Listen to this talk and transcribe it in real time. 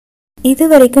இது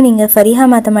வரைக்கும் நீங்க ஃபரிஹா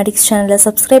மேத்தமேட்டிக்ஸ் சேனலை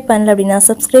சப்ஸ்கிரைப் பண்ணல அப்படினா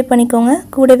சப்ஸ்கிரைப் பண்ணிக்கோங்க.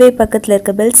 கூடவே பக்கத்துல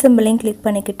இருக்க பெல் சிம்பலையும் கிளிக்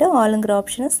பண்ணிக்கிட்டு ஆல்ங்கிற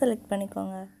ஆப்ஷனை செலக்ட்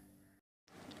பண்ணிக்கோங்க.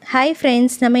 ஹாய்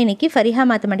ஃப்ரெண்ட்ஸ், நம்ம இன்னைக்கு ஃபரிஹா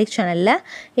மேத்தமேட்டிக்ஸ் சேனலில்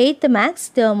 8th maths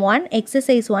term 1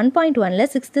 exercise 1.1ல்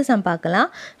 6th some பார்க்கலாம்.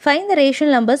 Find the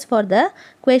rational numbers for the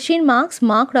question marks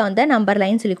marked on the number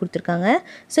line சொல்லி கொடுத்துருக்காங்க.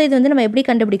 ஸோ இது வந்து நம்ம எப்படி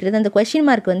கண்டுபிடிக்கிறது, அந்த கொஷின்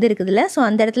மார்க் வந்து இருக்குதுல்ல, ஸோ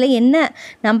அந்த இடத்துல என்ன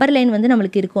நம்பர் லைன் வந்து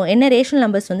நம்மளுக்கு இருக்கும், என்ன ரேஷனல்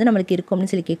நம்பர்ஸ் வந்து நம்மளுக்கு இருக்கும்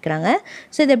அப்படின்னு சொல்லி கேட்குறாங்க.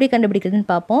 ஸோ இது எப்படி கண்டுபிடிக்கிறதுன்னு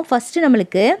பார்ப்போம். ஃபஸ்ட்டு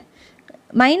நம்மளுக்கு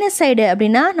மைனஸ் சைடு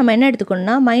அப்படின்னா நம்ம என்ன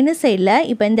எடுத்துக்கணும்னா, மைனஸ் சைடில்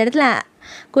இப்போ இந்த இடத்துல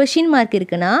கொஷின் மார்க்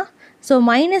இருக்குன்னா, ஸோ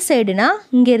மைனஸ் சைடுனா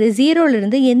இங்கே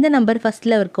ஜீரோலேருந்து எந்த நம்பர்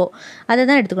ஃபஸ்ட்டில் இருக்கோ அதை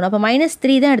தான் எடுத்துக்கணும். அப்போ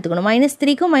 -3 தான் எடுத்துக்கணும்.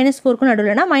 -3க்கும் -4க்கும்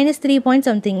நடுவில்னா -3 பாயிண்ட்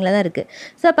சம்திங்கில் தான் இருக்குது.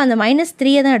 ஸோ அப்போ அந்த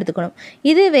 -3 தான் எடுத்துக்கணும்.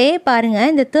 இதுவே பாருங்கள்,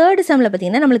 இந்த தேர்டு சம்மில்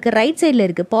பார்த்திங்கன்னா நம்மளுக்கு ரைட் சைடில்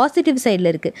இருக்குது, பாசிட்டிவ்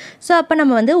சைடில் இருக்குது. ஸோ அப்போ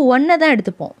நம்ம வந்து 1 தான்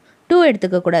எடுத்துப்போம், 2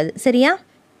 எடுத்துக்கக்கூடாது. சரியா?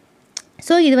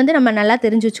 ஸோ இது வந்து நம்ம நல்லா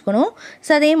தெரிஞ்சு வச்சுக்கணும்.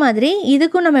 ஸோ அதே மாதிரி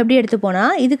இதுக்கும் நம்ம எப்படி எடுத்துப்போனா,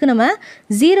 இதுக்கு நம்ம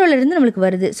ஜீரோலேருந்து நம்மளுக்கு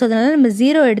வருது. ஸோ அதனால் நம்ம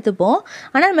 0 எடுத்துப்போம்.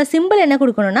 ஆனால் நம்ம சிம்பிள் என்ன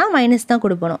கொடுக்கணும்னா மைனஸ் தான்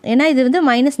கொடுக்கணும். ஏன்னா இது வந்து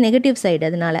மைனஸ் நெகட்டிவ் சைடு,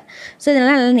 அதனால். ஸோ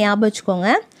இதெல்லாம் நல்லா ஞாபகம் வச்சுக்கோங்க.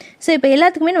 ஸோ இப்போ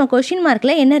எல்லாத்துக்குமே நம்ம கொஷின்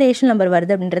மார்க்கில் என்ன ரேஷனல் நம்பர்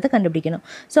வருது அப்படின்றத கண்டுபிடிக்கணும்.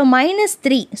 ஸோ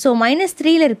 -3, ஸோ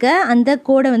 -3ல் இருக்க அந்த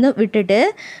கோடை வந்து விட்டுட்டு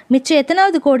மிச்சம்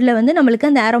எத்தனாவது கோடில் வந்து நம்மளுக்கு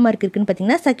அந்த ஆரோ மார்க் இருக்குதுன்னு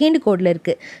பார்த்தீங்கன்னா செகண்ட் கோடில்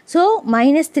இருக்குது. So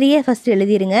 -3 first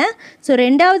எழுதிடுங்க. ஸோ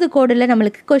ரெண்டாவது கோடில்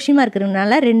நம்மளுக்கு கொஷின் மார்க்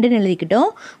இருக்கிறதுனால 2ன்னு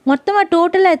எழுதிக்கிட்டோம். மொத்தமாக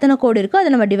டோட்டலாக எத்தனை கோடு இருக்கோ அதை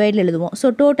நம்ம டிவைடில் எழுதுவோம். ஸோ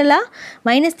டோட்டலாக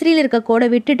 -3ல் இருக்க கோடை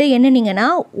விட்டுட்டு என்னன்னீங்கன்னா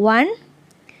 1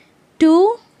 2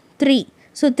 3,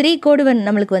 ஸோ 3 கோடு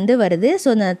நம்மளுக்கு வந்து வருது. ஸோ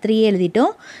அந்த 3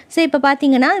 எழுதிட்டோம். ஸோ இப்போ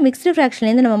பார்த்தீங்கன்னா மிக்ஸ்டு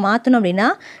ஃப்ராக்ஷன்லேருந்து நம்ம மாற்றணும் அப்படின்னா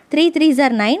 3 3s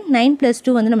are 9, 9 +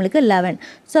 2 வந்து நம்மளுக்கு 11.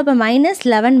 ஸோ அப்போ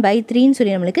 -11/3ன்னு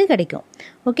சொல்லி நம்மளுக்கு கிடைக்கும்.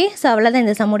 ஓகே, ஸோ அவ்வளோதான்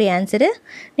இந்த சம்முடைய ஆன்சரு.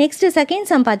 நெக்ஸ்ட்டு செகண்ட்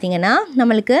சம் பார்த்தீங்கன்னா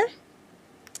நம்மளுக்கு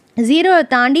 0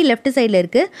 தாண்டி லெஃப்ட் சைடில்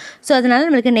இருக்குது. ஸோ அதனால்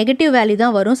நம்மளுக்கு நெகட்டிவ் வேல்யூ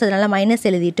தான் வரும். ஸோ அதனால் மைனஸ்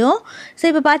எழுதிட்டோம். ஸோ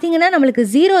இப்போ பார்த்தீங்கன்னா நம்மளுக்கு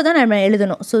 0 தான் நம்ம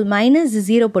எழுதணும். ஸோ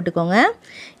 -0 போட்டுக்கோங்க.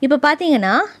 இப்போ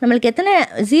பார்த்தீங்கன்னா நம்மளுக்கு எத்தனை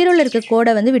 0ல் இருக்க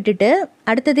கோடை வந்து விட்டுட்டு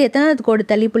அடுத்தது எத்தனாவது கோடு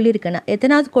தள்ளி புள்ளி இருக்குன்னா,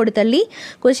 எத்தனாவது கோடு தள்ளி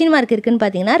கொஷின் மார்க் இருக்குதுன்னு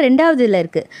பார்த்தீங்கன்னா 2வதுல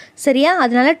இருக்குது. சரியா?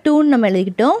 அதனால் 2ன்னு நம்ம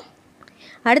எழுதிக்கிட்டோம்.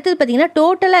 அடுத்தது பார்த்திங்கன்னா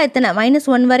டோட்டலாக எத்தனை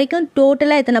 -1 வரைக்கும்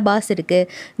டோட்டலாக எத்தனை பாஸ் இருக்குது,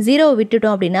 0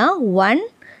 விட்டுட்டோம் அப்படின்னா 1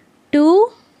 2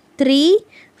 3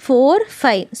 4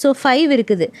 5. ஸோ 5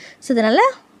 இருக்குது. ஸோ அதனால்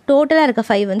டோட்டலாக இருக்க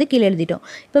 5 வந்து கீழே எழுதிட்டோம்.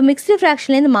 இப்போ மிக்ஸ்டு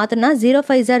ஃப்ராக்ஷன்லேருந்து மாற்றோம்னா 0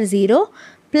 5s are 0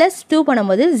 + 2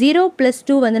 பண்ணும்போது 0 +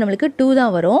 2 வந்து நம்மளுக்கு 2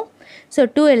 தான் வரும். ஸோ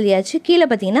 2 எழுதியாச்சு. கீழே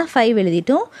பார்த்தீங்கன்னா 5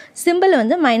 எழுதிட்டோம். சிம்பிள்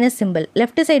வந்து மைனஸ் சிம்பிள்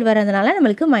லெஃப்ட் சைடு வரதுனால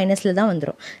நம்மளுக்கு மைனஸில் தான்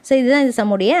வந்துடும். ஸோ இதுதான் இந்த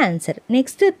சம்முடைய ஆன்சர்.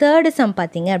 நெக்ஸ்ட்டு தேர்டு சம்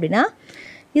பார்த்தீங்க அப்படின்னா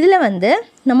இதில் வந்து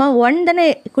நம்ம 1 தானே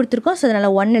கொடுத்துருக்கோம். ஸோ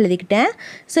அதனால் 1 எழுதிக்கிட்டேன்.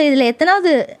 ஸோ இதில்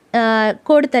எத்தனாவது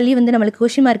கோடு தள்ளி வந்து நம்மளுக்கு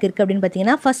கொஷின் மார்க் இருக்குது அப்படின்னு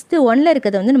பார்த்தீங்கன்னா ஃபஸ்ட்டு 1ல்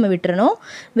இருக்கிறத வந்து நம்ம விட்டுறணும்.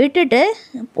 விட்டுட்டு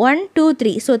 1 2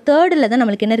 3, ஸோ தேர்டில் தான்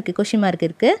நம்மளுக்கு என்ன இருக்குது, கொஷின் மார்க்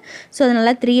இருக்குது. ஸோ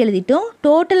அதனால் 3 எழுதிட்டோம்.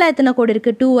 டோட்டலாக எத்தனை கோடு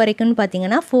இருக்குது 2 வரைக்கும்னு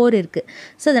பார்த்தீங்கன்னா 4 இருக்குது.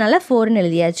 ஸோ அதனால் 4ன்னு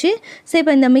எழுதியாச்சு. ஸோ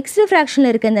இப்போ இந்த மிக்ஸ்டு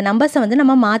ஃப்ராக்ஷனில் இருக்க இந்த நம்பர்ஸை வந்து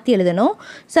நம்ம மாற்றி எழுதணும்.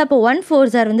 ஸோ அப்போ 1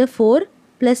 4s are வந்து 4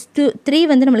 + 2 3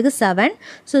 வந்து நம்மளுக்கு 7.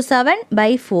 ஸோ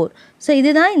 7/4. ஸோ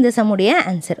இதுதான் இந்த சம்முடைய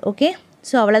ஆன்சர். ஓகே,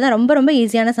 ஸோ அவ்வளோதான். ரொம்ப ரொம்ப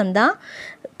ஈஸியான சம் தான்.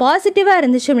 பாசிட்டிவாக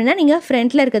இருந்துச்சு அப்படின்னா நீங்கள்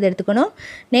ஃப்ரண்ட்டில் இருக்கிறத எடுத்துக்கணும்.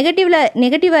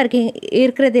 நெகட்டிவாக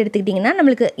இருக்கிறத எடுத்துக்கிட்டிங்கன்னா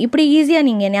நம்மளுக்கு இப்படி ஈஸியாக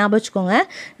நீங்கள் ஞாபகம் வச்சுக்கோங்க.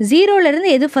 0லேருந்து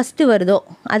எது ஃபஸ்ட்டு வருதோ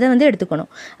அதை வந்து எடுத்துக்கணும்.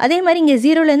 அதே மாதிரி இங்கே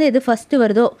 0லேருந்து எது ஃபஸ்ட்டு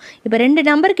வருதோ, இப்போ 2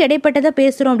 நம்பருக்கு இடைப்பட்டதை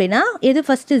பேசுகிறோம் அப்படின்னா எது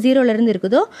ஃபஸ்ட்டு 0லேருந்து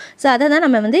இருக்குதோ ஸோ அதை தான்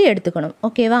நம்ம வந்து எடுத்துக்கணும்.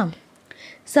 ஓகேவா?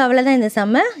 ஸோ அவ்வளோதான் இந்த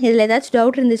சம்மு. இதில் ஏதாச்சும்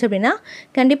டவுட் இருந்துச்சு அப்படின்னா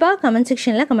கண்டிப்பாக கமெண்ட்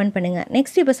செக்ஷனில் கமெண்ட் பண்ணுங்கள்.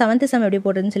 நெக்ஸ்ட் இப்போ 7th சம் எப்படி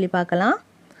போடுறதுன்னு சொல்லி பார்க்கலாம்.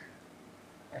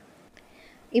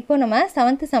 இப்போ நம்ம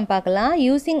 7th சம் பார்க்கலாம்.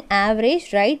 Using average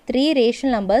right 3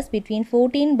 rational numbers between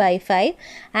 14/5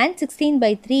 and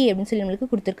 16/3 அப்படின்னு சொல்லி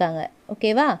நம்மளுக்கு கொடுத்துருக்காங்க.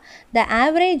 ஓகேவா? The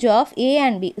average of A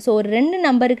and B. So ஒரு 2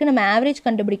 நம்பருக்கு நம்ம ஆவரேஜ்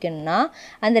கண்டுபிடிக்கணும்னா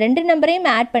அந்த 2 நம்பரையும்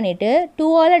ஆட் பண்ணிவிட்டு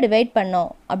 2ஆல் டிவைட்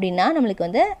பண்ணோம் அப்படின்னா நம்மளுக்கு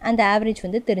வந்து அந்த ஆவரேஜ்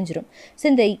வந்து தெரிஞ்சிடும். ஸோ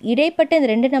இந்த இடைப்பட்ட இந்த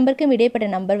 2 நம்பருக்கும் இடைப்பட்ட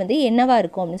நம்பர் வந்து என்னவா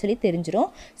இருக்கும் அப்படின்னு சொல்லி தெரிஞ்சிடும்.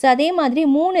 ஸோ அதே மாதிரி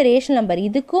 3 ரேஷனல் நம்பர்,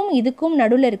 இதுக்கும்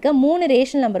நடுவில் இருக்க 3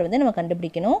 ரேஷனல் நம்பர் வந்து நம்ம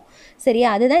கண்டுபிடிக்கணும். சரியா?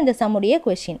 அதுதான் இந்த சம்முடைய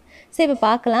கொஷின். ஸோ இப்போ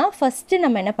பார்க்கலாம். ஃபஸ்ட்டு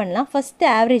நம்ம என்ன பண்ணலாம்,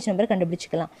 ஃபஸ்ட்டு ஆவரேஜ் நம்பர்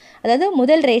கண்டுபிடிச்சிக்கலாம். அதாவது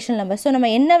முதல் ரேஷனல் நம்பர். ஸோ நம்ம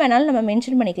என்ன வேணாலும் நம்ம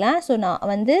மென்ஷன் பண்ணிக்கலாம். ஸோ நான்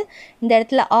வந்து இந்த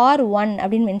இடத்துல R1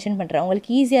 அப்படின்னு மென்ஷன் பண்ணுறேன்,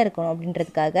 உங்களுக்கு ஈஸியாக இருக்கணும்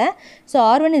அப்படின்றதுக்காக. So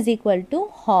R1 =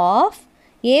 ½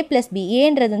 A + B.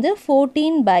 ஏன்றது வந்து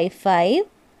 14/5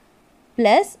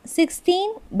 +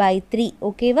 16/3.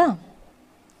 ஓகேவா?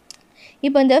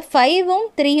 இப்போ இந்த 5ம்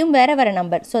 3யும் வேறு வேறு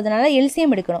நம்பர். ஸோ அதனால்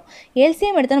எல்சிஎம் எடுக்கணும்.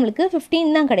 எல்சிஎம் எடுத்தால் நம்மளுக்கு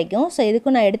 15 தான் கிடைக்கும். ஸோ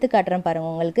இதுக்கும் நான் எடுத்து காட்டுறேன்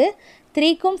பாருங்கள். உங்களுக்கு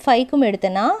 3க்கும் 5க்கும்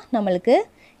எடுத்தேன்னா நம்மளுக்கு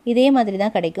இதே மாதிரி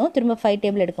தான் கிடைக்கும். திரும்ப 5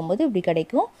 டேபிள் எடுக்கும்போது இப்படி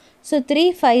கிடைக்கும். ஸோ 3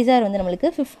 5s வந்து நம்மளுக்கு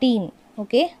 15.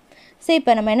 ஓகே, ஸோ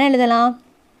இப்போ நம்ம என்ன எழுதலாம்?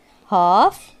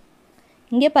 half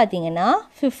இங்கே பார்த்தீங்கன்னா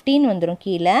 15 வந்துடும்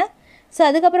கீழே. ஸோ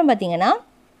அதுக்கப்புறம் பார்த்தீங்கன்னா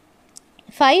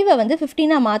 5 வந்து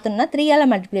 15 மாற்றணும்னா 3ஆல்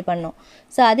மல்டிப்ளை பண்ணணும்.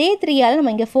 ஸோ அதே 3ஆல்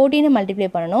நம்ம இங்கே 14 மல்டிப்ளை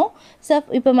பண்ணணும். ஸோ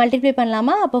இப்போ மல்டிப்ளை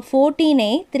பண்ணலாமா? அப்போ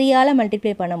 14ஐ 3ஆல்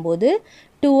மல்டிப்ளை பண்ணும்போது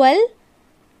 12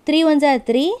 3 1s are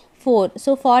 3 4,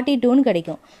 ஸோ 42ன்னு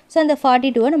கிடைக்கும். ஸோ அந்த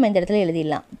 42 நம்ம இந்த இடத்துல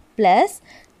எழுதிடலாம். ப்ளஸ்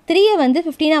 3ஐ வந்து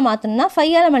 15 மாற்றணும்னா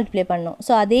 5ஆல் மல்டிப்ளை பண்ணணும்.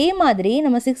 ஸோ அதே மாதிரி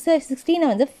நம்ம 16ஐ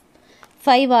வந்து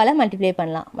 5ஆல் மல்டிப்ளை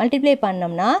பண்ணலாம். மல்டிப்ளை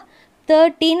பண்ணோம்னா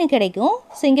 13 கிடைக்கும்.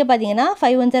 ஸோ இங்கே பார்த்தீங்கன்னா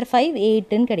 5 1s are 5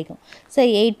 8ன்னு கிடைக்கும். ஸோ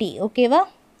 80. ஓகேவா?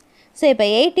 ஸோ இப்போ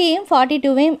 80யும்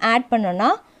 42வையும் ஆட் பண்ணோன்னா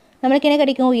நம்மளுக்கு என்ன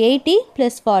கிடைக்கும்? 80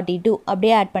 + 42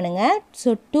 அப்படியே ஆட் பண்ணுங்கள். ஸோ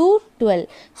 212,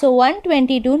 ஸோ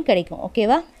 122ன்னு கிடைக்கும்.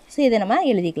 ஓகேவா? ஸோ இதை நம்ம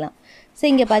எழுதிக்கலாம். ஸோ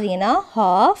இங்கே பார்த்தீங்கன்னா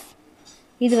half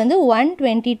இது வந்து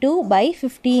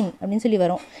 122/15 அப்படின்னு சொல்லி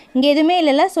வரும். இங்கே எதுவுமே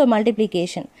இல்லைல்ல, ஸோ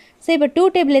மல்டிப்ளிகேஷன். ஸோ இப்போ 2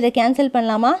 டேபிள் இதை கேன்சல்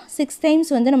பண்ணலாமா? 6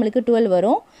 டைம்ஸ் வந்து நம்மளுக்கு 12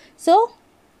 வரும். ஸோ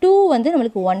 2 வந்து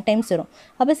நம்மளுக்கு 1 டைம்ஸ் வரும்.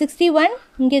 அப்போ 61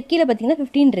 இங்கே கீழே பார்த்தீங்கன்னா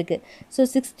 15 இருக்குது. ஸோ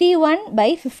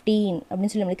 61/15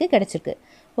 அப்படின்னு சொல்லி நம்மளுக்கு கிடச்சிருக்கு.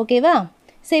 ஓகேவா?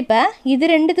 ஸோ இப்போ இது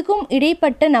ரெண்டுத்துக்கும்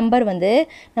இடைப்பட்ட நம்பர் வந்து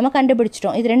நம்ம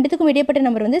கண்டுபிடிச்சிட்டோம். இது ரெண்டுத்துக்கும் இடைப்பட்ட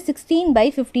நம்பர் வந்து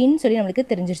 16/15 சொல்லி நம்மளுக்கு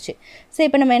தெரிஞ்சிருச்சு. ஸோ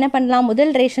இப்போ நம்ம என்ன பண்ணலாம்?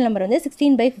 முதல் ரேஷனல் நம்பர் வந்து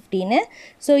 16/15.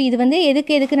 ஸோ இது வந்து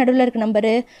எதுக்கு நடுவில் இருக்க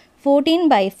நம்பரு?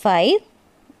 14/5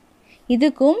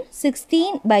 இதுக்கும்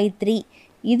 16/3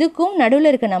 இதுக்கும் நடுவில்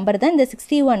இருக்க நம்பர் தான் இந்த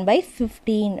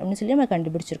 61/15 அப்படின்னு சொல்லி நம்ம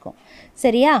கண்டுபிடிச்சிருக்கோம்.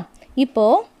 சரியா?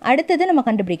 இப்போது அடுத்தது நம்ம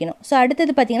கண்டுபிடிக்கணும். ஸோ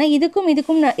அடுத்தது பார்த்திங்கன்னா இதுக்கும்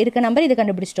இருக்க நம்பர் இதை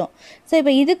கண்டுபிடிச்சிட்டோம். ஸோ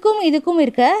இப்போ இதுக்கும்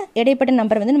இருக்க இடைப்பட்ட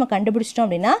நம்பர் வந்து நம்ம கண்டுபிடிச்சிட்டோம்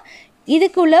அப்படின்னா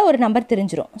இதுக்குள்ள ஒரு நம்பர்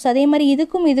தெரிஞ்சிடும். ஸோ அதே மாதிரி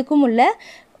இதுக்கும் உள்ள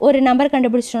ஒரு நம்பர்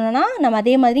கண்டுபிடிச்சிட்டோம்னா நம்ம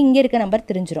அதே மாதிரி இங்கே இருக்க நம்பர்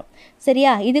தெரிஞ்சிடும்.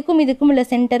 சரியா? இதுக்கும் உள்ள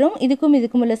சென்டரும்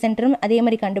இதுக்கும் உள்ள சென்டரும் அதே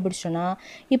மாதிரி கண்டுபிடிச்சிட்டோம்னா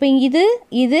இப்போ இது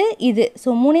ஸோ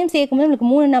 3ஐயும் சேர்க்கும்போது நம்மளுக்கு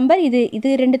 3 நம்பர் இது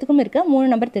ரெண்டுத்துக்கும் இருக்க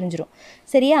 3 நம்பர் தெரிஞ்சிடும்.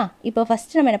 சரியா? இப்போ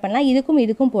ஃபஸ்ட்டு நம்ம என்ன பண்ணலாம்?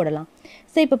 இதுக்கும் போடலாம்.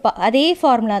 ஸோ இப்போ அதே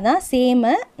ஃபார்முலா தான்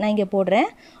சேமு நான் இங்கே போடுறேன்.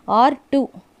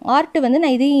 R2 வந்து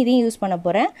நான் இதையும் யூஸ் பண்ண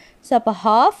போகிறேன். ஸோ அப்போ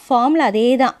half ஃபார்முலா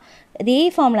அதே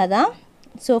ஃபார்முலா தான்.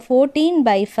 ஸோ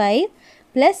 14/5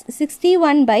 +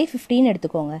 61/15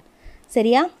 எடுத்துக்கோங்க.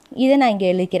 சரியா? இதை நான் இங்கே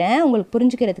எழுதிக்கிறேன் உங்களுக்கு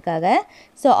புரிஞ்சுக்கிறதுக்காக.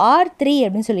 ஸோ R3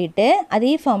 அப்படின்னு சொல்லிட்டு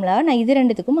அதே ஃபார்முலா நான் இது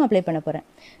ரெண்டுத்துக்கும் அப்ளை பண்ண போகிறேன்.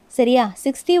 சரியா?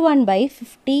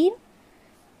 61/15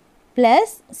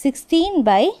 +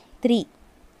 16/3.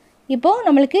 இப்போது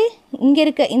நம்மளுக்கு இங்கே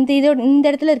இருக்க இந்த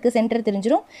இடத்துல இருக்க சென்டர்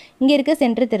தெரிஞ்சிடும், இங்கே இருக்க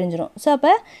சென்டர் தெரிஞ்சிடும். ஸோ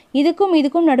அப்போ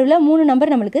இதுக்கும் நடுவில் 3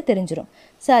 நம்பர் நம்மளுக்கு தெரிஞ்சிடும்.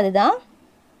 ஸோ அதுதான்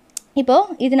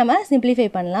இப்போது இது நம்ம சிம்பிளிஃபை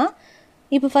பண்ணலாம்.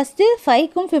 இப்போ ஃபஸ்ட்டு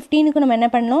 5க்கும் 15க்கும் நம்ம என்ன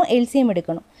பண்ணணும்? எல்சிஎம்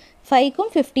எடுக்கணும். 5க்கும்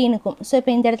 15க்கும். ஸோ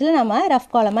இப்போ இந்த இடத்துல நம்ம ரஃப்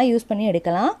காலமாக யூஸ் பண்ணி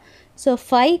எடுக்கலாம். ஸோ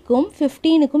 5க்கும்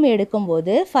 15க்கும்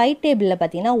எடுக்கும்போது 5 டேபிளில்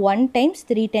பார்த்தீங்கன்னா 1 டைம்ஸ்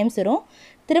 3 டைம்ஸ் வரும்.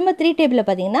 திரும்ப 3 டேபிளில்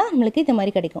பார்த்தீங்கன்னா நம்மளுக்கு இந்த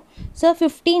மாதிரி கிடைக்கும். ஸோ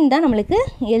 15 தான் நம்மளுக்கு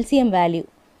எல்சிஎம் வேல்யூ.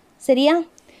 சரியா?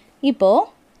 இப்போது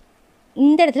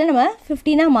இந்த இடத்துல நம்ம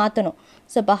 15 மாற்றணும்.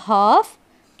 ஸோ இப்போ ஹாஃப்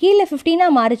கீழே 15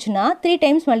 மாறிச்சுன்னா 3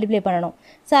 டைம்ஸ் மல்டிப்ளை பண்ணணும்.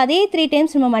 ஸோ அதே 3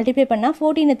 டைம்ஸ் நம்ம மல்டிப்ளை பண்ணால்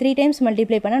 14 3 டைம்ஸ்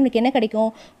மல்டிப்ளை பண்ணால் நமக்கு என்ன கிடைக்கும்?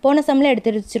 போன சம்மில்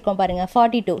எடுத்து வச்சுருக்கோம் பாருங்கள்,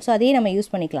 42. ஸோ அதே நம்ம யூஸ்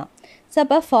பண்ணிக்கலாம். ஸோ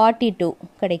அப்போ 42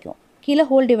 கிடைக்கும். கீழே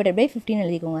ஹோல் டிவைடட் பை 15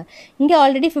 எழுதிக்கோங்க. இங்கே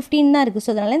ஆல்ரெடி 15 தான் இருக்குது.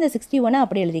 ஸோ அதனால் இந்த 61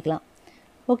 அப்படி எழுதிக்கலாம்.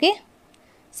 ஓகே.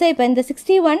 ஸோ இப்போ இந்த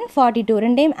 61 42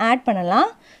 ரெண்டையும் ஆட் பண்ணலாம்.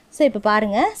 ஸோ இப்போ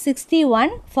பாருங்கள் 61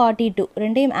 42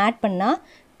 ரெண்டையும் ஆட் பண்ணால்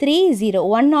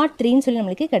 103ன்னு சொல்லி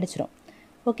நம்மளுக்கு கிடச்சிரும்.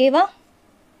 ஓகேவா?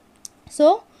 ஸோ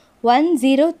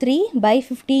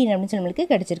 103/15 அப்படின்னு சொல்லி நம்மளுக்கு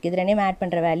கிடச்சிருக்கு. இது ரெண்டையும் ஆட்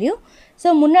பண்ணுற வேல்யூ. ஸோ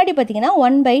முன்னாடி பார்த்திங்கன்னா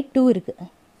 1/2 இருக்குது.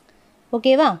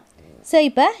 ஓகேவா? ஸோ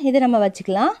இப்போ இதை நம்ம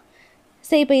வச்சுக்கலாம்.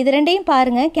 ஸோ இப்போ இது ரெண்டையும்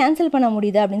பாருங்கள் கேன்சல் பண்ண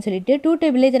முடியுது அப்படின்னு சொல்லிட்டு 2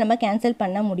 டேபிளில் இதை நம்ம கேன்சல்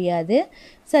பண்ண முடியாது.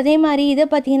 ஸோ அதே மாதிரி இதை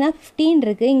பார்த்தீங்கன்னா 15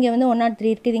 இருக்குது, இங்கே வந்து 103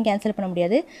 இருக்குது, இதையும் கேன்சல் பண்ண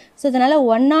முடியாது. ஸோ அதனால்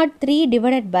 103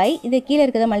 டிவைடட் பை இதை கீழே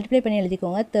இருக்கிறத மல்டிப்ளை பண்ணி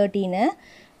எழுதிக்கோங்க 13.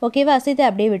 ஓகேவா? ஸோ இதை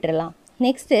அப்படியே விட்டுறலாம்.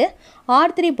 நெக்ஸ்ட்டு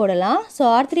R3 போடலாம். ஸோ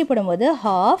R3 போடும்போது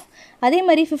ஹாஃப் அதே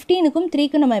மாதிரி 15க்கும்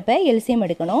 3க்கும் நம்ம இப்போ எல்சிஎம்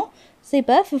எடுக்கணும். ஸோ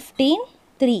இப்போ 15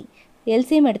 3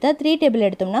 எல்சிஎம் எடுத்தால் 3 டேபிள்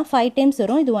எடுத்தோம்னா 5 டைம்ஸ்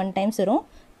வரும், இது 1 டைம்ஸ் வரும்.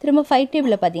 திரும்ப 5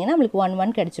 டேபிளில் பார்த்தீங்கன்னா நம்மளுக்கு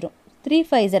 1 கிடச்சிரும். 3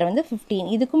 5 வந்து 15.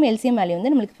 இதுக்கும் எல்சிஎம் வேல்யூ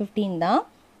வந்து நம்மளுக்கு 15 தான்.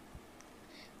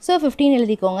 ஸோ 15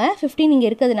 எழுதிக்கோங்க. 15 இங்கே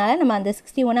இருக்கிறதுனால நம்ம அந்த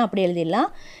 61 அப்படி எழுதிடலாம்.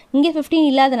 இங்கே 15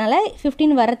 இல்லாதனால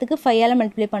 15 வரத்துக்கு 5ஆல்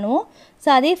மல்டிப்ளை பண்ணுவோம். ஸோ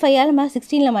அதே 5ஆல் நம்ம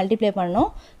 16ல் மல்டிப்ளை பண்ணணும்.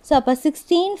 ஸோ அப்போ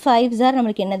 16 5s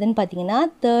நம்மளுக்கு என்னதுன்னு பார்த்தீங்கன்னா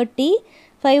 30,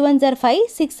 5 1s 5,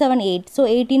 6 7 8. ஸோ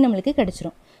 18 நம்மளுக்கு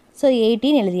கிடச்சிரும். ஸோ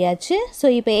 18 எழுதியாச்சு. ஸோ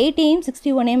இப்போ 18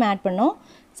 61 ஆட் பண்ணோம்.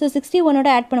 ஸோ 61ஓட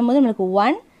ஆட் பண்ணும்போது நம்மளுக்கு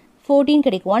 14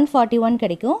 கிடைக்கும், 141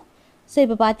 கிடைக்கும். ஸோ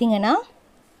இப்போ பார்த்தீங்கன்னா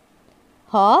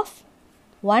half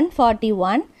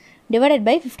 141 divided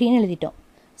by 15 எழுதிட்டோம்.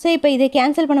 ஸோ இப்போ இதை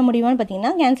கேன்சல் பண்ண முடியுமான்னு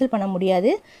பார்த்தீங்கன்னா கேன்சல் பண்ண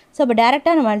முடியாது. ஸோ இப்போ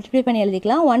டேரெக்டாக நம்ம மல்டிப்ளை பண்ணி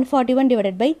எழுதிக்கலாம். 141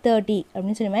 divided by 30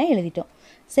 அப்படின்னு சொல்லி எழுதிட்டோம்.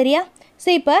 சரியா? ஸோ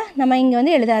இப்போ நம்ம இங்கே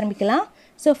வந்து எழுத ஆரம்பிக்கலாம்.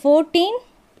 So 14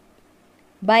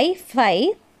 by 5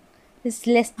 is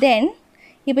less than,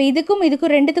 இப்போ இதுக்கும்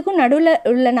ரெண்டுத்துக்கும் நடுவில்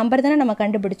உள்ள நம்பர் தானே நம்ம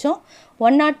கண்டுபிடிச்சோம்.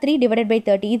 103 divided by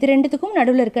 30, இது ரெண்டுத்துக்கும்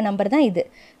நடுவில் இருக்க நம்பர் தான் இது.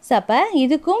 ஸோ அப்போ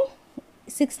இதுக்கும்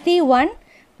 61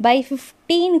 by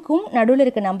 15க்கும் நடுவில்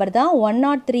இருக்க நம்பர் தான்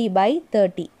 103 by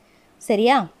 30.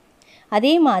 சரியா?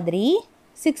 அதே மாதிரி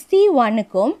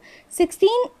 61க்கும்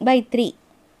 16 by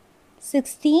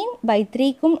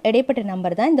 3க்கும் இடைப்பட்ட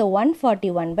நம்பர் தான் இந்த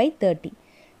 141 by 30.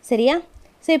 சரியா?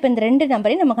 ஸோ இப்போ இந்த ரெண்டு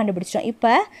நம்பரையும் நம்ம கண்டுபிடிச்சிட்டோம்.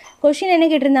 இப்போ கொஷின் என்ன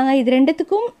கேட்டிருந்தாங்க, இது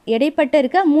ரெண்டுத்துக்கும் இடைப்பட்ட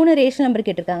இருக்க 3 ரேஷனல் நம்பர்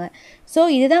கேட்டிருக்காங்க. ஸோ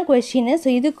இதுதான் கொஷின். ஸோ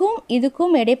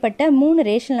இதுக்கும் இடைப்பட்ட 3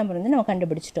 ரேஷனல் நம்பர் வந்து நம்ம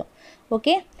கண்டுபிடிச்சிட்டோம்.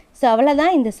 ஓகே, ஸோ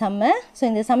அவ்வளோதான் இந்த சம்மு. ஸோ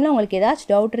இந்த சம்மில் உங்களுக்கு ஏதாச்சும்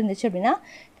டவுட் இருந்துச்சு அப்படின்னா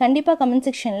கண்டிப்பாக கமெண்ட்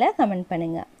செக்ஷனில் கமெண்ட்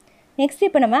பண்ணுங்கள். நெக்ஸ்ட்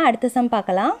இப்போ நம்ம அடுத்த சம்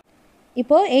பார்க்கலாம்.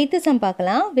 இப்போது 8th சம்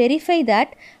பார்க்கலாம். Verify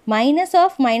that minus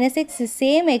of minus X is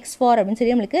same X for அப்படின்னு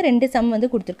சொல்லி நம்மளுக்கு 2 சம்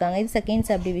வந்து கொடுத்துருக்காங்க. இது செகண்ட்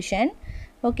சப்டிவிஷன்.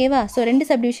 ஓகேவா? ஸோ 2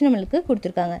 சப்டிவிஷன் நம்மளுக்கு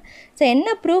கொடுத்துருக்காங்க. ஸோ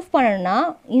என்ன ப்ரூஃப் பண்ணணும்னா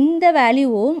இந்த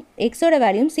வேல்யூவும் எக்ஸோட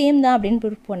வேல்யூவும் சேம் தான் அப்படின்னு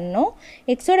ப்ரூஃப் பண்ணணும்.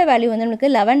 எக்ஸோட வேல்யூ வந்து நம்மளுக்கு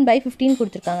 11 by 15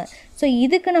 கொடுத்துருக்காங்க. ஸோ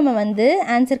இதுக்கு நம்ம வந்து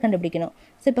ஆன்சர் கண்டுபிடிக்கணும்.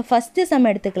 ஸோ இப்போ ஃபஸ்ட்டு சம்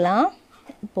எடுத்துக்கலாம்.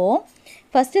 இப்போது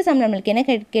ஃபஸ்ட்டு சம் நம்மளுக்கு என்ன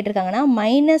கேட்டிருக்காங்கன்னா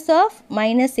minus of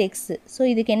minus X. So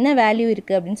இதுக்கு என்ன வேல்யூ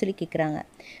இருக்குது அப்படின்னு சொல்லி கேட்குறாங்க.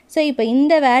 ஸோ இப்போ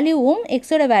இந்த வேல்யூவும்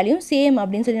எக்ஸோட வேல்யூவும் சேம்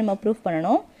அப்படின்னு சொல்லி நம்ம ப்ரூஃப்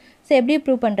பண்ணணும். ஸோ எப்படி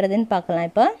ப்ரூவ் பண்ணுறதுன்னு பார்க்கலாம்.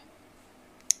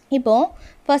 இப்போது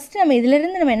ஃபஸ்ட்டு நம்ம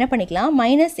இதிலிருந்து நம்ம என்ன பண்ணிக்கலாம்,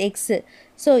 மைனஸ் எக்ஸு.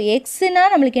 ஸோ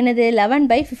எக்ஸுனால் நம்மளுக்கு என்னது 11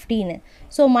 by 15.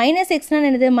 ஸோ மைனஸ் எக்ஸ்னால்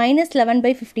என்னது மைனஸ் 11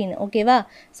 by 15. ஓகேவா?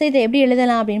 ஸோ இதை எப்படி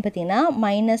எழுதலாம் அப்படின்னு பார்த்தீங்கன்னா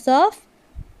மைனஸ் ஆஃப்,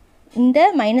 இந்த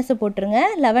மைனஸை போட்டுருங்க,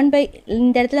 11 by,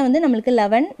 இந்த இடத்துல வந்து நம்மளுக்கு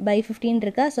 11 by 15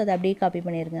 இருக்கா. ஸோ அதை அப்படியே காப்பி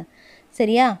பண்ணிடுங்க.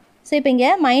 சரியா? ஸோ இப்போ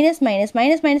இங்கே மைனஸ்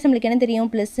நம்மளுக்கு என்ன தெரியும்,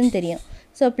 ப்ளஸ்ன்னு தெரியும்.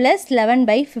 So plus 11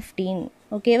 by 15.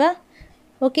 ஓகேவா?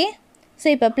 ஓகே, ஸோ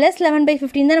இப்போ ப்ளஸ் 11 by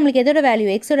 15 தான் நம்மளுக்கு எதோட வேல்யூ,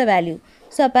 எக்ஸோட வேல்யூ.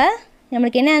 ஸோ அப்போ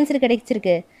நம்மளுக்கு என்ன ஆன்சர்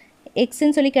கிடைச்சிருக்கு,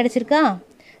 எக்ஸ்ன்னு சொல்லி கிடச்சிருக்கா.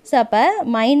 ஸோ அப்போ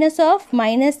minus of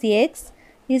minus X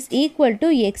is equal to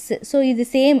X. So இது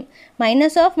same,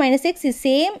 minus of minus X is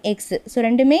same X. So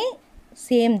ரெண்டுமே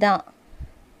சேம் தான்.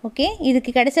 ஓகே,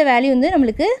 இதுக்கு கிடைச்ச வேல்யூ வந்து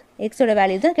நம்மளுக்கு எக்ஸோட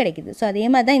வேல்யூ தான் கிடைக்குது. ஸோ அதே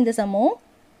மாதிரி தான் இந்த சம்மும்.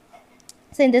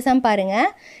 ஸோ இந்த சம்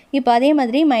பாருங்கள். இப்போ அதே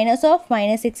மாதிரி மைனஸ் ஆஃப்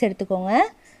மைனஸ் எக்ஸ் எடுத்துக்கோங்க.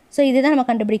 ஸோ இதுதான் நம்ம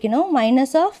கண்டுபிடிக்கணும்.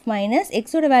 மைனஸ் ஆஃப் மைனஸ்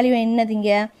எக்ஸோட வேல்யூ என்னது,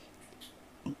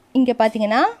 இங்கே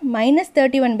பார்த்தீங்கன்னா மைனஸ்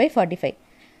 31 by 45,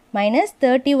 மைனஸ்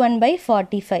 31 by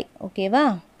 45. ஓகேவா?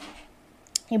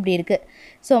 இப்படி இருக்குது.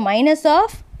 ஸோ மைனஸ்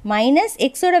ஆஃப் மைனஸ்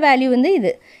எக்ஸோட வேல்யூ வந்து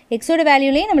இது, எக்ஸோட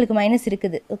வேல்யூலேயே நம்மளுக்கு மைனஸ்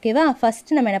இருக்குது. ஓகேவா?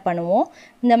 ஃபஸ்ட்டு நம்ம என்ன பண்ணுவோம்,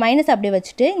 இந்த மைனஸ் அப்படியே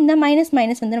வச்சுட்டு இந்த மைனஸ்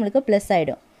வந்து நம்மளுக்கு ப்ளஸ்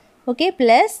ஆகிடும். ஓகே,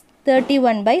 ப்ளஸ்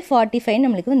 31 by 45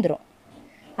 நம்மளுக்கு வந்துடும்.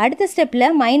 அடுத்த ஸ்டெப்பில்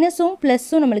மைனஸும்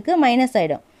ப்ளஸ்ஸும் நம்மளுக்கு மைனஸ்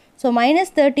ஆகிடும். ஸோ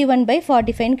மைனஸ் 31 by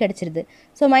 45 கிடச்சிருது.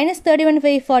 ஸோ மைனஸ் 31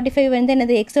 by 45 வந்து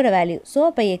என்னது, எக்ஸோட வேல்யூ. ஸோ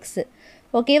அப்போ எக்ஸு.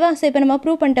 ஓகேவா? ஸோ இப்போ நம்ம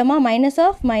prove பண்ணிட்டோமா, minus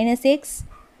of minus X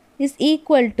is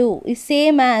equal to is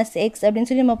same as eggs அப்படின்னு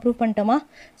சொல்லி நம்ம ப்ரூவ் பண்ணிட்டோமா.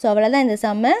 ஸோ அவ்வளோதான் இந்த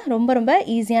சம்மு. ரொம்ப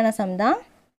ஈஸியான சம் தான்.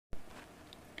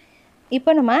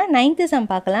 இப்போ நம்ம 9th சம்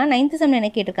பார்க்கலாம். 9th சம் என்ன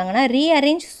கேட்டிருக்காங்கன்னா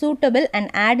ரீஅரேஞ்ச் சூட்டபிள் அண்ட்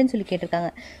ஆட்னு சொல்லி கேட்டிருக்காங்க.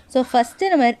 ஸோ ஃபஸ்ட்டு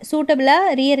நம்ம சூட்டபிளாக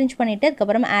ரீஅரேஞ்ச் பண்ணிவிட்டு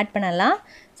அதுக்கப்புறம் ஆட் பண்ணலாம்.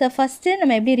 ஸோ ஃபஸ்ட்டு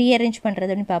நம்ம எப்படி ரீஅரேஞ்ச்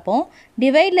பண்ணுறது அப்படின்னு பார்ப்போம்.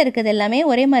 டிவைடில் இருக்கிறது எல்லாமே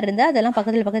ஒரே மாதிரி இருந்தால் அதெல்லாம்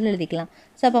பக்கத்தில் எழுதிக்கலாம்.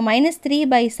 ஸோ அப்போ -3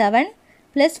 by 7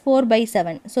 + 4 by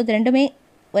 7. ஸோ இது ரெண்டுமே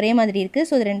ஒரே மாதிரி இருக்குது.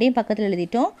 ஸோ இது ரெண்டையும் பக்கத்தில்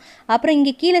எழுதிட்டோம். அப்புறம்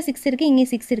இங்கே கீழே 6 இருக்குது, இங்கே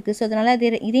 6 இருக்குது. ஸோ அதனால்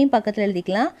இதையும் பக்கத்தில்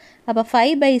எழுதிக்கலாம். அப்போ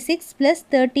 5 by 6 +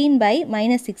 13 by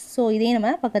 -6. ஸோ இதையும்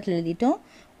நம்ம பக்கத்தில் எழுதிட்டோம்.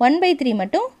 1 by 3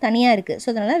 மட்டும் தனியாக இருக்குது. ஸோ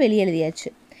அதனால் வெளியே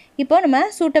எழுதியாச்சு. இப்போ நம்ம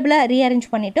சூட்டபிளாக ரீஅரேஞ்ச்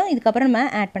பண்ணிட்டோம். இதுக்கப்புறம் நம்ம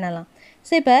ஆட் பண்ணலாம்.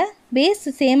 ஸோ இப்போ பேஸ்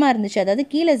சேமாக இருந்துச்சு, அதாவது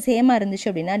கீழே சேமாக இருந்துச்சு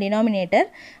அப்படின்னா டினாமினேட்டர்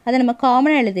அதை நம்ம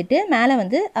காமனாக எழுதிட்டு மேலே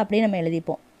வந்து அப்படியே நம்ம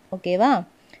எழுதிப்போம். ஓகேவா?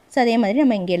 ஸோ அதே மாதிரி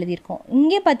நம்ம இங்கே எழுதியிருக்கோம்.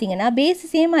 இங்கே பார்த்தீங்கன்னா பேஸ்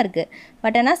சேமாக இருக்குது,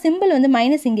 பட் ஆனால் சிம்பிள் வந்து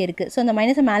மைனஸ் இங்கே இருக்குது. ஸோ அந்த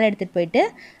மைனஸை மேலே எடுத்துகிட்டு போயிட்டு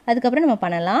அதுக்கப்புறம் நம்ம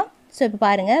பண்ணலாம். ஸோ இப்போ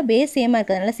பாருங்கள், பேஸ் சேமாக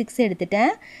இருக்கிறதுனால 6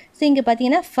 எடுத்துட்டேன். ஸோ இங்கே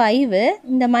பார்த்தீங்கன்னா 5,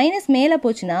 இந்த மைனஸ் மேலே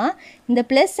போச்சுன்னா இந்த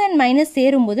ப்ளஸ் அண்ட் மைனஸ்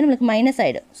சேரும்போது நம்மளுக்கு மைனஸ்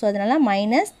ஆகிடும். ஸோ அதனால்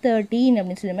 -13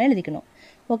 அப்படின்னு சொல்லி எழுதிக்கணும்.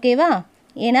 ஓகேவா?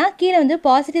 ஏன்னா கீழே வந்து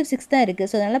பாசிட்டிவ் 6 தான் இருக்குது.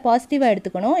 ஸோ அதனால் பாசிட்டிவாக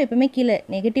எடுத்துக்கணும், எப்பவுமே கீழே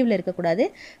நெகட்டிவில் இருக்கக்கூடாது.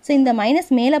 ஸோ இந்த மைனஸ்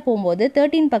மேலே போகும்போது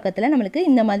 13 பக்கத்தில் நம்மளுக்கு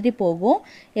இந்த மாதிரி போகும்.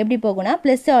 எப்படி போகும்னா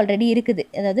ப்ளஸ் ஆல்ரெடி இருக்குது,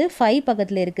 அதாவது 5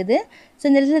 பக்கத்தில் இருக்குது. ஸோ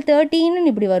இந்த இடத்துல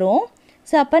 13 இப்படி வரும்.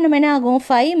 ஸோ அப்போ நம்ம என்ன ஆகும்,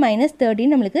 5 - 13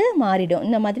 நம்மளுக்கு மாறிடும்,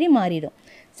 இந்த மாதிரி மாறிடும்.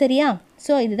 சரியா?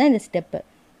 ஸோ இதுதான் இந்த ஸ்டெப்பு.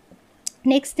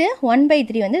 நெக்ஸ்ட்டு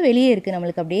 1/3 வந்து வெளியே இருக்குது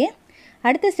நம்மளுக்கு அப்படியே.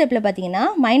 அடுத்த ஸ்டெப்பில் பார்த்தீங்கன்னா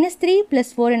 -3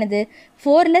 + 4 என்னது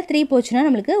 4ல் 3 போச்சுன்னா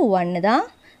நம்மளுக்கு 1 தான்.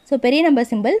 ஸோ பெரிய நம்பர்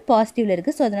சிம்பிள் பாசிட்டிவில்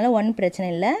இருக்குது. ஸோ அதனால் 1 பிரச்சனை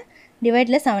இல்லை.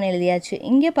 டிவைடில் 7 எழுதியாச்சு.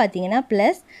 இங்கே பார்த்தீங்கன்னா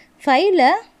ப்ளஸ் 5ல்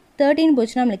 13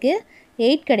 போச்சுன்னா நம்மளுக்கு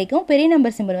 8 கிடைக்கும். பெரிய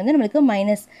நம்பர் சிம்பிள் வந்து நம்மளுக்கு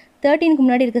 -13க்கு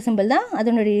முன்னாடி இருக்க சிம்பிள் தான்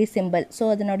அதனுடைய சிம்பிள். ஸோ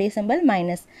அதனுடைய சிம்பிள்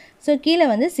மைனஸ். ஸோ கீழே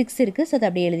வந்து 6 இருக்குது. ஸோ அதை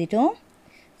அப்படியே எழுதிட்டோம்.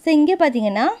 ஸோ இங்கே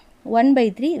பார்த்தீங்கன்னா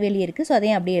 1/3 வெளியே இருக்குது. ஸோ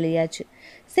அதையும் அப்படியே எழுதியாச்சு.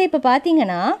 ஸோ இப்போ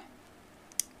பார்த்தீங்கன்னா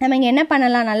நம்ம இங்கே என்ன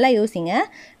பண்ணலாம், நல்லா யோசிங்க.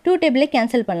 2 டேபிளே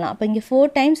கேன்சல் பண்ணலாம். அப்போ இங்கே 4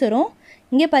 டைம்ஸ் வரும்.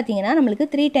 இங்கே பார்த்தீங்கன்னா நம்மளுக்கு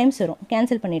 3 டைம்ஸ் வரும்.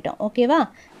 கேன்சல் பண்ணிட்டோம். ஓகேவா?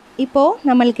 இப்போது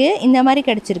நம்மளுக்கு இந்த மாதிரி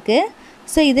கிடச்சிருக்கு.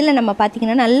 ஸோ இதில் நம்ம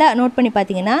பார்த்தீங்கன்னா நல்லா நோட் பண்ணி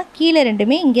பார்த்தீங்கன்னா கீழே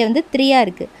ரெண்டுமே இங்கே வந்து 3ஆக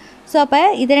இருக்குது. ஸோ அப்போ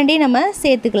இது ரெண்டையும் நம்ம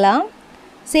சேர்த்துக்கலாம்.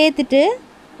 சேர்த்துட்டு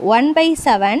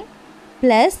 1/7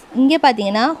 ப்ளஸ் இங்கே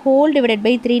பார்த்தீங்கன்னா ஹோல் டிவைடட்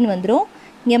பை 3ன்னு வந்துடும்.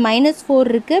 இங்கே -4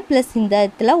 இருக்குது ப்ளஸ் இந்த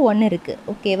இடத்துல 1 இருக்குது.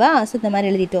 ஓகேவா? ஸோ இந்த மாதிரி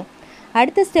எழுதிட்டோம்.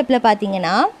 அடுத்த ஸ்டெப்பில்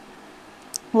பார்த்தீங்கன்னா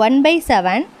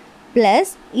 1/7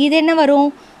 ப்ளஸ் இது என்ன வரும்,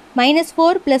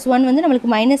 -4 + 1 வந்து நம்மளுக்கு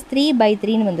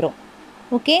 -3/3ன்னு வந்துடும்.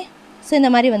 ஓகே, ஸோ இந்த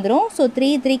மாதிரி வந்துடும். ஸோ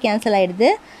 3 கேன்சல் ஆகிடுது.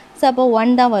 ஸோ அப்போ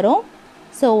 1 தான் வரும்.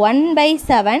 ஸோ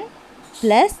 1/7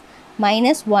 ப்ளஸ்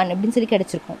 -1 அப்படின்னு சொல்லி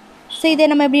கிடச்சிருக்கும். ஸோ இதை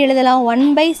நம்ம எப்படி எழுதலாம்,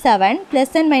 1/7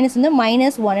 ப்ளஸ் அண்ட் மைனஸ் வந்து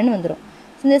 -1ன்னு வந்துடும்.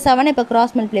 ஸோ இந்த 7 இப்போ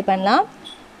கிராஸ் மல்டிப்ளை பண்ணலாம்.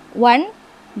 1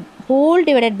 ஹோல்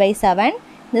டிவைடட் பை 7,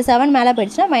 இந்த 7 மேலே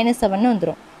போயிடுச்சுன்னா -7ன்னு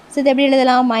வந்துடும். ஸோ இது எப்படி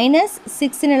எழுதலாம்,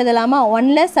 -6ன்னு எழுதலாமா.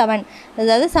 1ல் 7,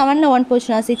 அதாவது 7ல் 1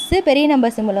 போச்சுன்னா 6. பெரிய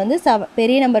நம்பர் சிம்பிள் வந்து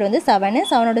பெரிய நம்பர் வந்து 7,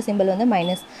 7ஓட சிம்பிள் வந்து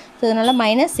மைனஸ். ஸோ அதனால்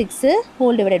 -6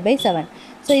 ஹோல் டிவைடட் பை 7.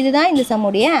 ஸோ இதுதான் இந்த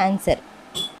சம்முடைய ஆன்சர்.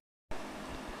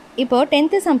 இப்போது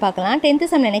 10th சம் பார்க்கலாம். 10th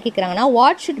சம்மில் என்ன கேட்குறாங்கன்னா,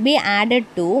 what should be added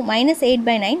to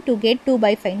 -8/9 to get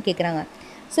 2/5ன்னு கேட்குறாங்க.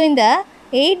 ஸோ இந்த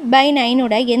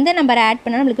 8/9ஓட எந்த நம்பரை ஆட்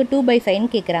பண்ணால் நம்மளுக்கு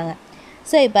 2/5ன்னு கேட்குறாங்க.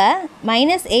 ஸோ இப்போ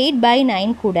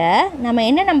 -8/9 கூட நம்ம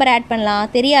என்ன நம்பர் ஆட் பண்ணலாம்,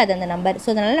 தெரியாது அந்த நம்பர். ஸோ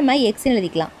அதனால் நம்ம எக்ஸ்ன்னு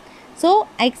எழுதிக்கலாம். ஸோ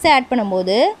எக்ஸை ஆட்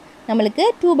பண்ணும்போது நம்மளுக்கு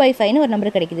 2/5ன்னு ஒரு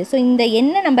நம்பர் கிடைக்குது. ஸோ இந்த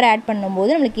என்ன நம்பரை ஆட்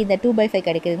பண்ணும்போது நம்மளுக்கு இந்த 2/5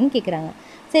 கிடைக்குதுன்னு கேட்குறாங்க.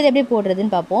 ஸோ இது எப்படி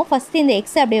போடுறதுன்னு பார்ப்போம். ஃபஸ்ட்டு இந்த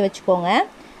எக்ஸை அப்படியே வச்சுக்கோங்க.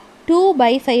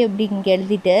 2/5 அப்படி இங்கே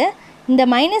எழுதிட்டு இந்த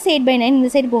 -8/9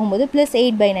 இந்த சைடு போகும்போது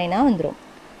 +8/9 வந்துடும்.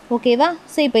 ஓகேவா?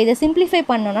 ஸோ இப்போ இதை சிம்பிளிஃபை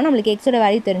பண்ணோன்னா நம்மளுக்கு எக்ஸோட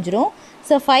வேல்யூ தெரிஞ்சிடும்.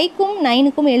 ஸோ 5க்கும்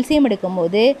 9க்கும் எல்சிஎம்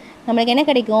எடுக்கும்போது நம்மளுக்கு என்ன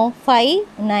கிடைக்கும், 5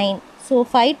 9. ஸோ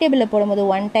 5 டேபிளில் போடும்போது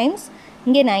 1 டைம்ஸ்,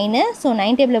 இங்கே 9. ஸோ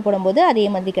 9 டேபிளில் போடும்போது அதே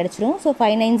மாதிரி கிடச்சிரும். ஸோ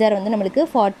 5 9s வந்து நம்மளுக்கு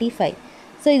 45.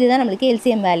 ஸோ இதுதான் நம்மளுக்கு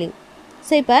எல்சிஎம் வேல்யூ.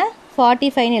 ஸோ இப்போ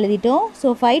 45ன்னு எழுதிட்டோம். ஸோ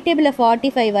 5 டேபிளில்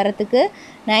 45 வரத்துக்கு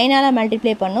 9ஆல்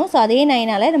மல்டிப்ளை பண்ணோம். ஸோ அதே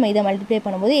 9ஆல் நம்ம இதை மல்டிப்ளை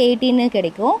பண்ணும்போது 18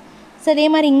 கிடைக்கும். ஸோ அதே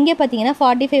மாதிரி இங்கே பார்த்தீங்கன்னா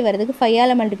 45 வரதுக்கு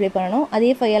 5ஆல் மல்டிப்ளை பண்ணணும். அதே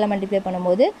 5ஆல் மல்டிப்ளை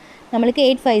பண்ணும்போது நம்மளுக்கு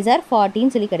 8 5s are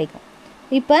 40ன்னு சொல்லி கிடைக்கும்.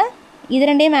 இப்போ இது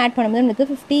ரெண்டையும் ஆட் பண்ணும்போது நம்மளுக்கு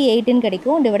 58ன்னு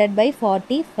கிடைக்கும் டிவைடட் பை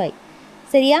 45.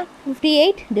 சரியா?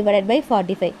 58 டிவைடட் பை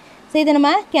 45. ஸோ இதை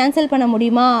நம்ம கேன்சல் பண்ண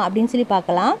முடியுமா அப்படின்னு சொல்லி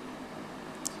பார்க்கலாம்.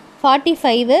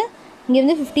 45 இங்கே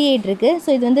வந்து 58 இருக்குது. ஸோ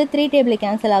இது வந்து 3 டேபிளில்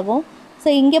கேன்சல் ஆகும். ஸோ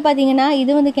இங்கே பார்த்தீங்கன்னா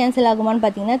இது வந்து கேன்சல் ஆகுமான்னு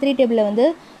பார்த்தீங்கன்னா 3 டேபிளில் வந்து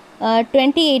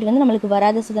 28 வந்து நம்மளுக்கு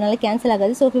வராது. ஸோ அதனால் கேன்சல்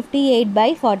ஆகாது. ஸோ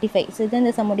 58/45. ஸோ இதுதான்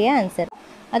இந்த சம்முடைய ஆன்சர்.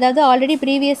 அதாவது ஆல்ரெடி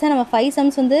ப்ரீவியஸாக நம்ம 5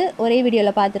 சம்ஸ் வந்து ஒரே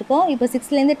வீடியோவில் பார்த்துருக்கோம். இப்போ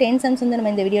 6லேருந்து 10 சம்ஸ் வந்து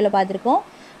நம்ம இந்த வீடியோவில் பார்த்துருக்கோம்.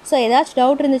 ஸோ ஏதாச்சும்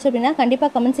டவுட் இருந்துச்சு அப்படின்னா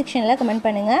கண்டிப்பாக கமெண்ட் செக்ஷனில் கமெண்ட்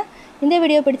பண்ணுங்கள். இந்த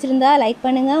வீடியோ பிடிச்சிருந்தா லைக்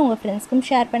பண்ணுங்கள், உங்கள் ஃப்ரெண்ட்ஸ்க்கும்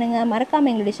ஷேர் பண்ணுங்கள்.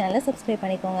 மறக்காமல் எங்களுடைய சேனலை சப்ஸ்கிரைப்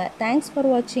பண்ணிக்கோங்க. தேங்க்ஸ்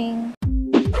ஃபார் வாட்சிங்.